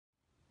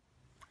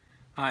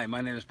Hi,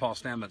 my name is Paul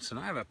Stamets, and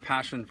I have a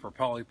passion for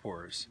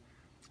polypores.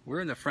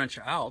 We're in the French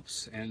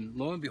Alps, and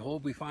lo and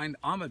behold, we find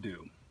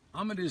Amadou.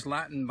 Amadou's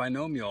Latin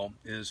binomial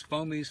is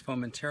Fomes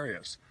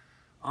fomentarius.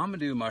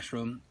 Amadou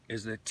mushroom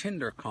is the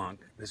tinder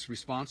conch that's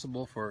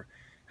responsible for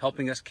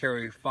helping us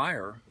carry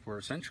fire for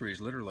centuries,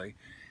 literally.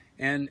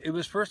 And it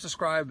was first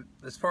described,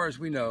 as far as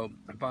we know,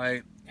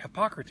 by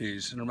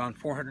Hippocrates in around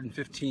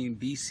 415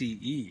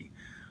 BCE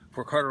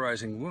for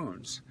cauterizing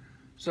wounds.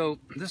 So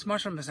this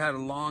mushroom has had a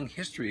long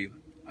history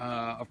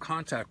of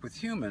contact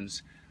with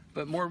humans,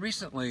 but more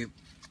recently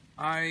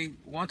I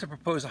want to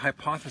propose a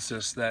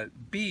hypothesis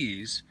that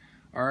bees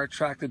are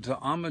attracted to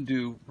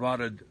Amadou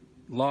rotted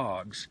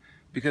logs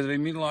because of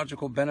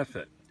immunological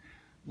benefit.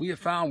 We have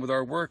found with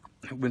our work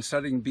when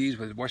studying bees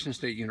with Washington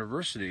State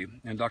University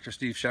and Dr.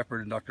 Steve Shepard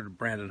and Dr.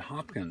 Brandon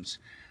Hopkins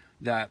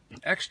that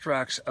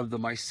extracts of the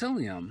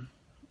mycelium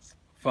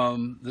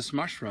from this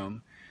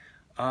mushroom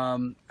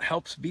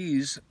helps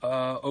bees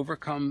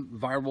overcome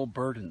viral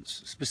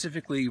burdens,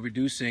 specifically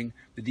reducing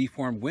the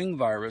deformed wing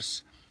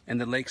virus and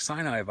the Lake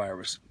Sinai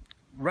virus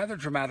rather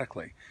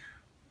dramatically.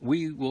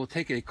 We will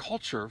take a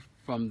culture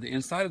from the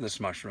inside of this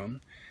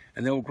mushroom,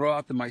 and they will grow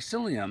out the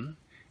mycelium,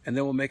 and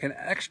they will make an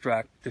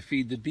extract to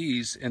feed the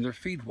bees in their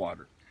feed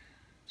water.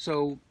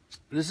 So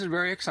this is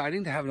very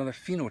exciting to have another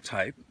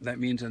phenotype. That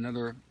means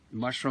another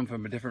mushroom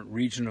from a different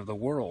region of the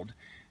world,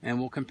 and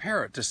we'll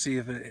compare it to see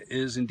if it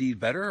is indeed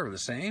better or the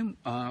same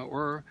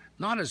or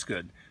not as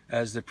good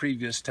as the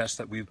previous tests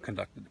that we've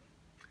conducted.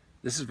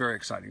 This is very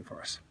exciting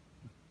for us.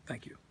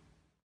 Thank you.